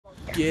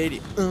get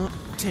it.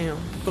 Uptown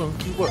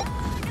funky world.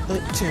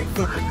 Uptown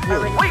funky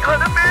world. Wait,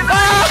 hold up, man.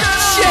 Ah,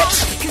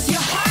 shit!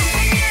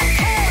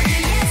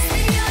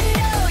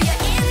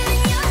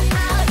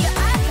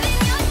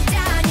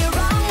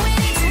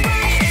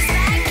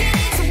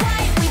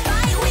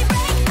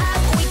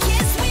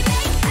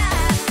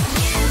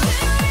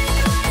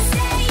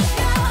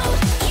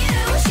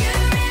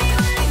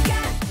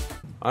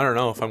 I don't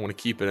know if I'm gonna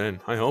keep it in.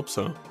 I hope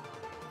so.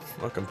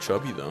 Look, I'm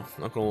chubby though.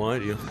 Not gonna lie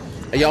to you.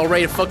 Are y'all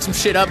ready to fuck some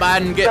shit up? I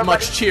didn't get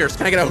much cheers.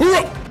 Can I get a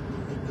hoorah?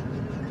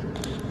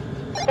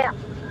 Yeah.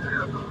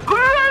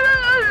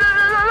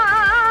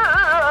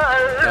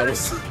 That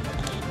was.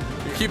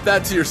 You keep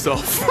that to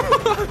yourself.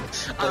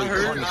 I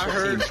heard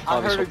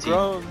a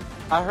groan.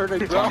 I heard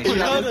a groan.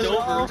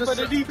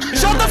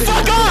 Shut the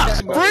fuck up!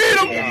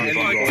 Freedom!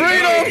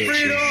 Freedom!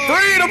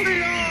 Freedom!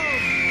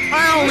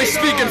 I only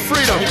speak in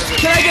freedom.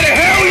 Can I get a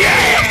hell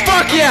yeah?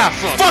 Fuck yeah!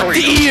 Fuck the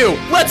EU!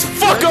 Let's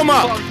fuck them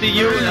up!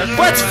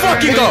 Let's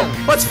fucking go!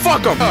 Let's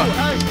fuck them!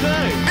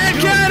 And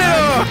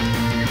Canada!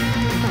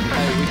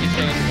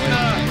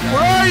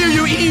 Where are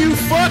you, you EU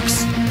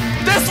fucks?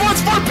 This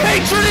one's for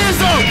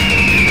patriotism!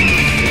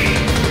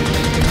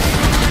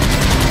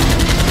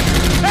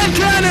 And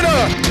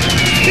Canada!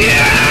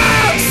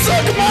 Yeah!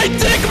 Suck my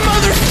dick,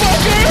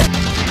 motherfucker!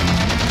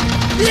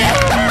 Yeah!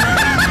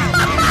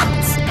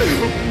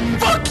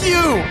 Fuck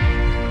you!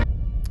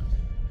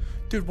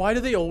 Dude, why do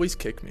they always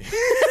kick me?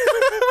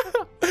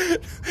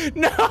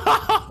 No!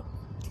 Fuck,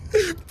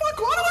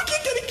 why do I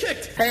keep getting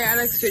kicked? Hey, I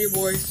like City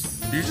Boys.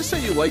 Did you just say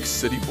you like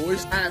city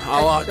boys?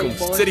 I like City them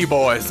Boys. city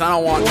boys. I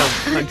don't want no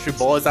country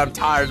boys. I'm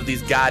tired of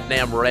these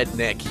goddamn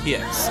redneck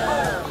hits.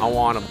 I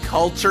want them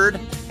cultured,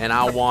 and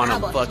I want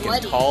them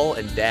fucking tall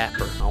and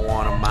dapper. I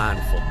want them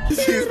mindful.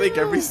 Do you think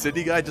every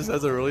city guy just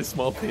has a really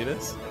small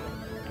penis?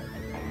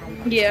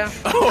 Yeah.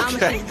 Okay. I'm a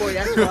City Boy,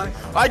 that's why.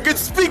 I could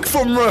speak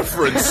from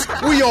reference.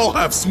 We all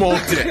have small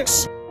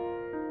dicks.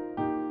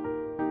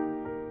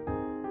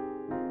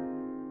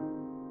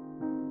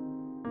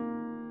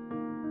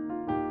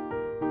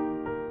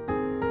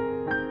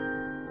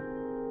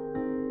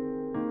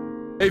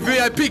 Hey,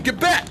 VIP, get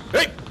back!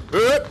 Hey!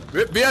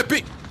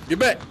 VIP, get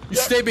back! You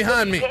stay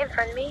behind me. Get in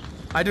front of me.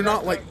 I do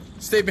not like...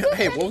 Stay behind...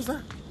 Hey, what was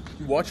that?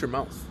 You watch your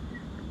mouth.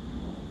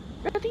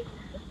 Ready?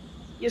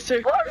 Yes,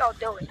 sir. What are y'all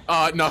doing?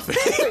 Nothing.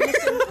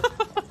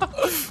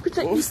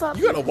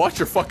 You gotta watch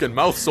your fucking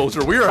mouth,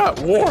 soldier. We are at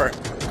war.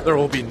 There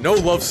will be no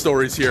love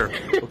stories here.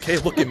 Okay,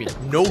 look at me.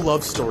 No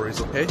love stories,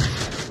 okay?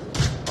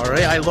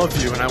 Alright, I love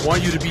you, and I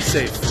want you to be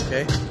safe,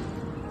 okay?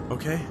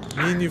 Okay?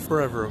 Me and you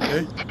forever,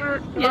 okay?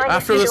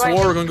 After this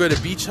war, we're gonna go to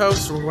the beach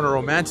house, we're going to a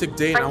romantic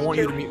date, and I want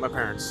you to meet my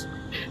parents.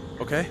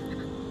 Okay?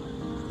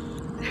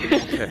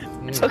 Okay.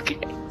 Okay.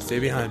 Stay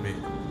behind me.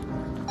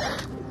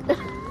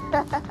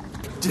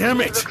 Damn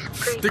it!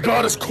 They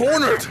got us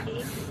cornered!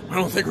 I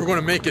don't think we're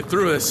gonna make it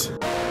through this.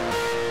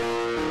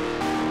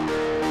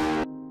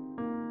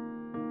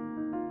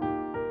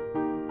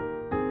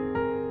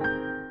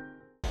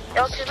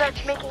 Y'all just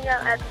like making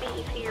out at me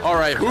if you...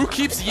 Alright, who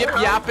keeps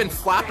yip-yapping,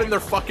 flapping their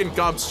fucking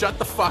gums? Shut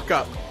the fuck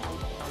up.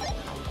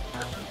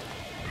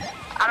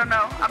 I don't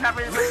know. I'm not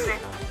really listening.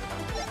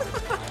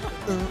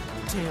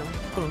 Uptown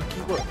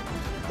funky world.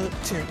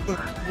 Uptown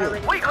funky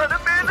world. Wait, hold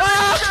up, man.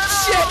 Ah,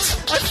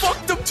 shit! I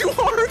fucked them too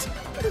hard!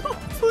 No,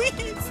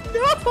 please,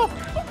 no!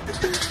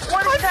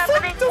 What is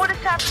happening? What is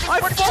happening? I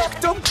What is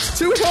fucked happening? them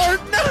too hard!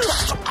 No!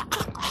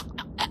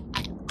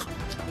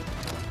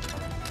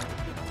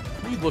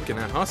 What are you looking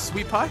at, huh,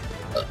 sweet pie?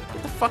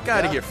 Get the fuck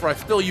out of here before I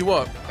fill you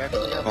up.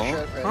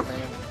 Huh?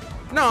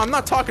 No, I'm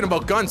not talking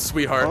about guns,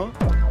 sweetheart.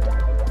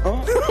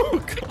 Oh,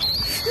 God.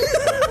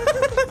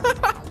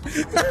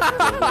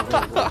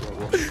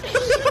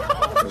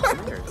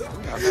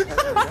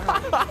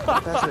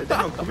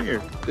 Come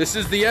here. This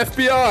is the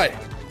FBI.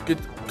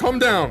 Come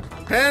down.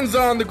 Hands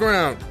on the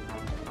ground.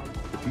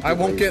 I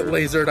won't get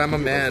lasered. I'm a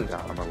man.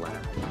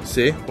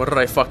 See? What did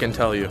I fucking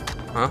tell you?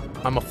 Huh?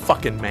 I'm a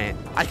fucking man.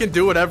 I can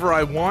do whatever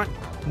I want.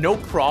 No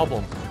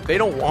problem. They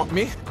don't want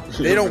me.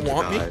 They don't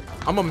want me.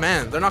 I'm a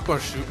man. They're not going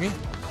to shoot me.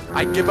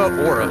 I give out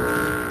aura.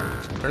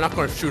 They're not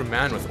going to shoot a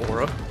man with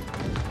aura.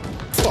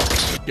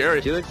 Fuck.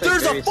 Gary.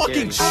 There's a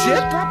fucking ship.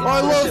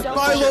 I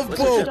love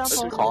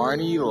boats.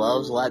 Carney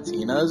loves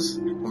Latinas.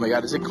 Oh my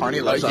god, is it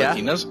Carney loves yeah.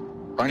 Latinas?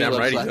 Carney Damn loves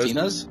right he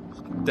Latinas?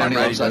 Damn Carney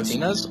right loves he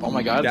does. Latinas? Oh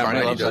my god, Damn Carney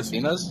right loves he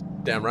does.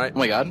 Latinas? Damn right. Oh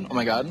my god, oh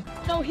my god.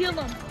 No, heal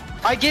him.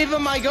 I gave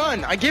him my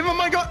gun! I gave him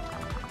my gun!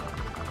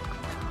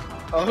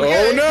 Okay.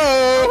 Oh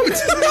no!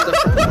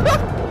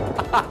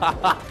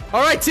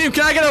 Alright, team,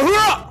 can I get a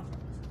hoorah?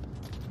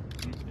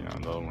 Yeah,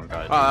 no more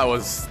guys. Oh, that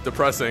was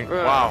depressing.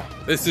 Wow.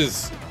 This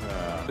is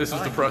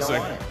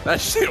depressing.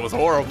 That shit was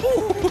horrible.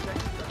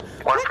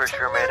 One for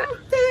sure made it.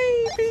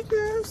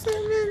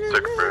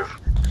 Took proof.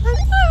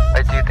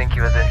 I do think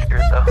he was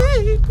injured though.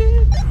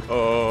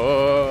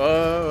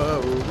 Oh,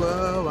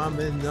 I'm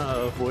in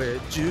love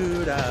with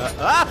Judah.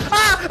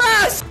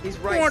 He's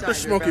They right. want the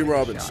Smokey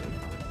Robinson.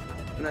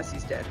 Unless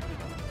he's dead.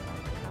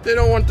 They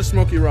don't want the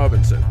Smokey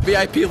Robinson.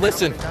 VIP,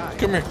 listen.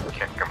 Come here.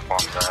 Can't confirm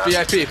that.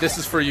 VIP, this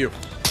is for you.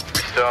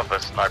 still have a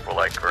sniper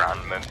like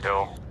around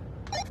Mid-Hill.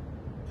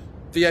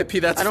 VIP,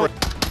 that's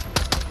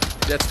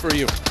for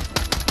you.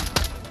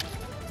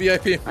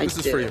 VIP, this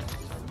is for you.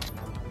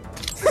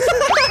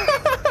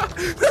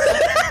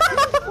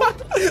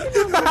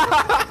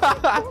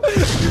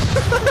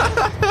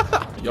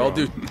 Y'all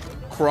do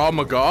Krav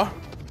Maga?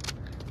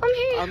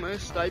 I'm gonna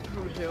snipe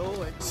from hill.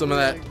 Like, Some of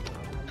that.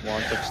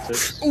 Want touch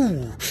tips?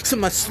 Ooh, some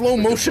of that slow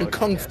motion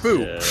kung fu.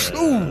 Yeah.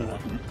 Ooh,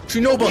 what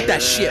you know about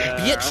that shit,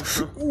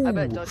 bitch? I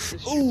bet Ooh, Dutch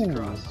just ooh, shoots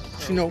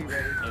across. you know.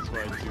 That's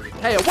why I do it.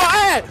 Hey,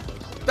 what?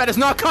 That is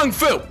not kung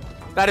fu.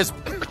 That is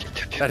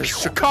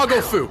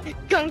Chicago fu.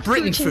 Kung Fu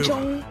Britain Ching fu.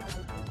 Chong.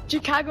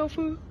 Chicago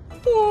fu.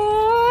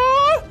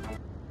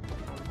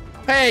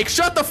 Hey,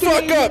 shut the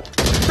fuck up!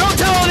 Don't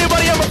tell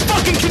anybody I'm a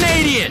fucking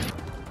Canadian!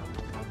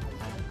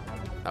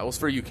 That was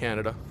for you,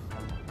 Canada.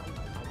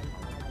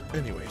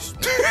 Anyways.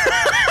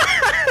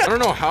 I don't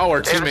know how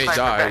our teammate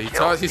died.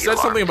 He said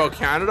something about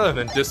Canada and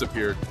then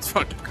disappeared. It's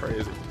fucking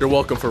crazy. You're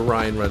welcome for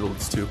Ryan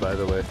Reynolds too, by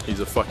the way.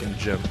 He's a fucking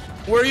gem.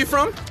 Where are you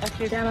from? F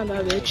you down on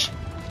that bitch.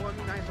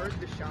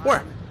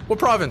 Where? What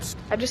province?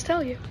 I just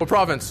tell you. What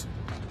province?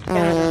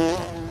 I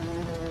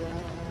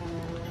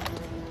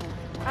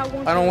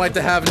I don't like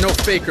to have no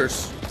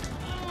fakers.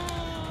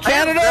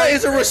 Canada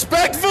is a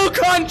respectful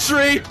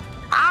country,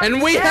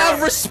 and we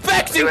have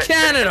respect in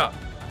Canada.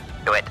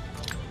 Do it.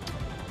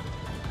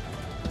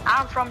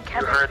 I'm from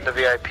Canada. You heard the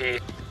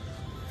VIP.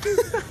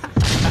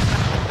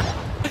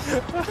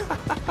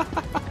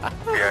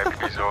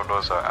 VIP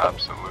zonos are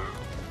absolute.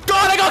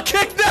 God, I got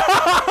kicked!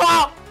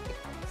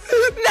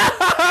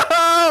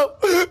 No!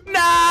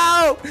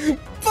 No!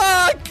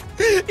 Fuck!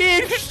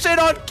 Eat shit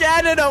on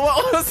Canada!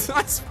 What was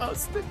I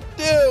supposed to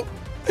do?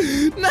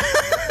 No!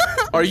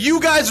 Are you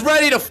guys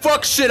ready to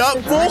fuck shit up,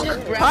 Volk?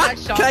 Huh?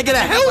 Can I get a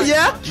hell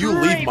yeah? You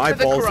leave my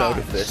balls out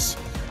of this.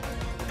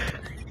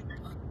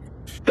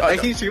 I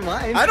can shoot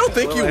mine. I don't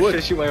think you would.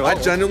 I I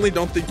genuinely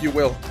don't think you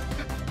will.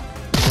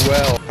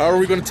 Well, how are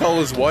we gonna tell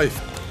his wife?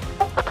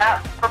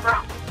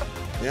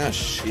 Yeah,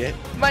 shit.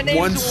 My name's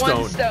One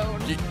stone.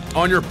 Stone.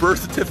 On your birth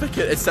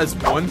certificate, it says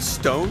 1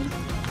 stone?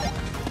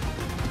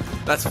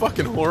 That's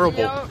fucking horrible.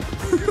 Yep.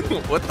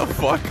 What the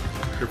fuck?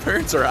 Your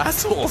parents are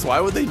assholes. Why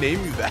would they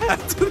name you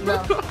that?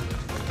 No.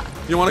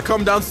 You want to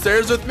come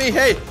downstairs with me?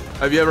 Hey,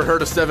 have you ever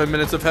heard of 7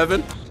 Minutes of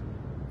Heaven?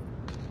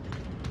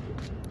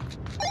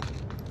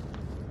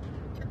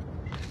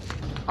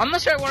 I'm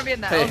not sure I want to be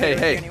in that Hey, elevator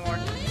hey, with you anymore.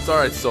 It's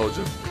alright,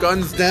 soldier.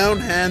 Guns down,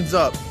 hands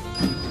up.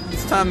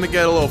 It's time to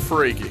get a little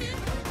freaky.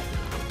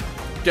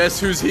 Guess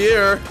who's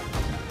here?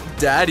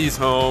 Daddy's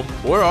home.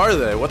 Where are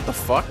they? What the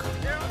fuck?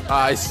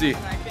 Ah, I see.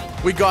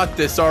 We got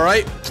this,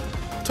 alright?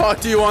 Talk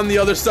to you on the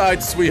other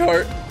side,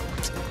 sweetheart.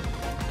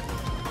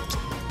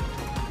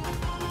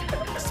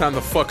 It's time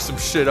to fuck some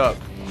shit up.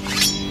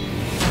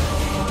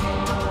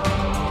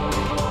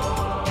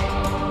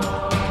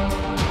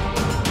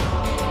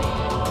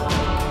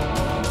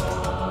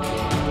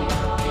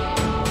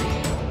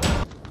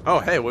 Oh,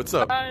 hey, what's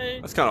up? Hi.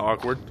 That's kind of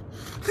awkward.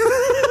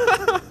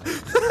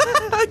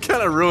 I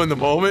kind of ruined the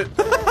moment.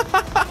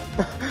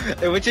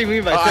 Hey, what do you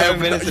mean by 7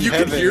 minutes in You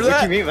heaven? can hear that? What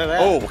do you mean by that?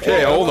 Oh,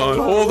 okay, hold on.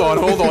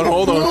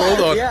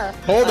 Yeah.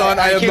 Hold on,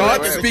 I am can't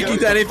not wait. speaking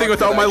to anything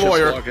without my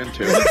lawyer. I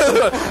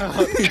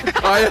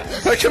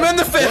commend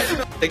the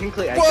fifth.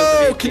 Technically, I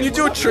Whoa, can you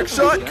do a trick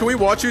shot? Can we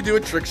watch you do a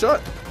trick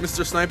shot,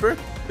 Mr. Sniper?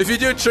 If you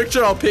do a trick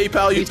shot, I'll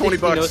PayPal you 20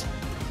 bucks.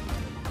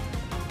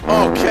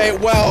 Okay,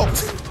 well,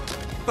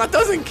 that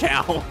doesn't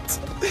count.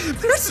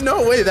 There's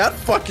no way that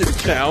fucking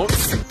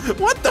counts.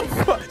 What the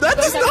fuck? That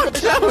does not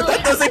count.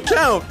 That doesn't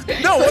count.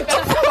 No, what the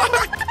fuck?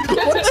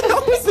 What the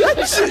hell is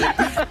that shit?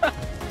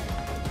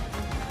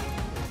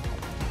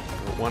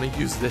 I don't want to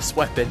use this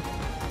weapon.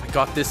 I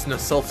got this in a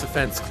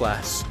self-defense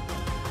class.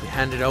 They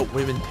handed out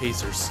women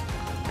tasers.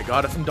 I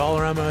got it from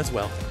Dollarama as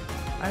well.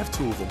 I have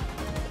 2 of them.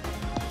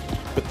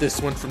 But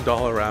this one from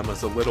Dollarama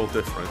is a little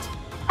different.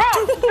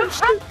 Oh,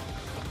 shit.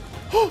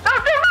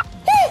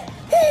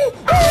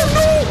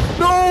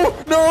 No!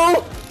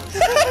 No!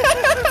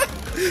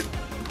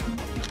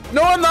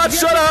 No, I'm not!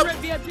 Shut up!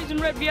 VIP's in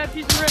red, VIP's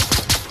in red.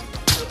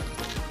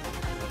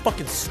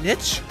 Fucking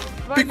snitch!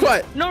 Revive Be me.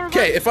 quiet! No, revive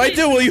Okay, me, if I please.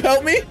 do, will you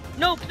help me?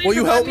 No, please Will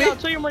you revive help me? I'll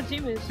tell you where my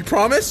team is. You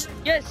promise?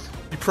 Yes.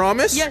 You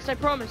promise? Yes, I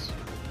promise.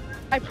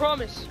 I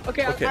promise.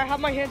 Okay, Okay. I have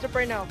my hands up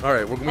right now.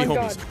 Alright, we're gonna be On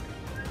homies. God.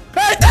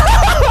 Hey!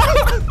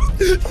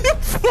 You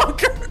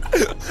fucker!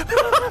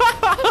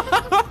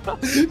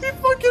 You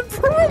fucking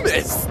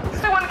promised!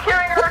 The one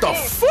carrying What the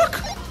fuck?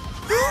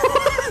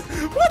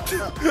 What?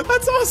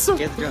 That's awesome!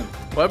 Get the gun.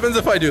 What happens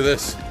if I do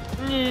this?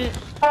 Oh,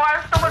 I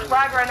have so much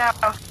lag right now.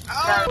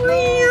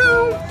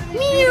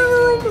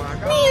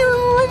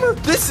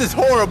 This is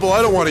horrible.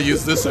 I don't want to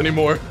use this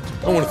anymore.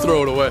 I want to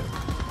throw it away.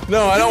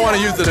 No, I don't want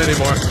to use it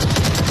anymore.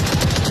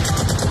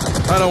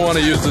 I don't want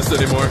to use this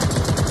anymore.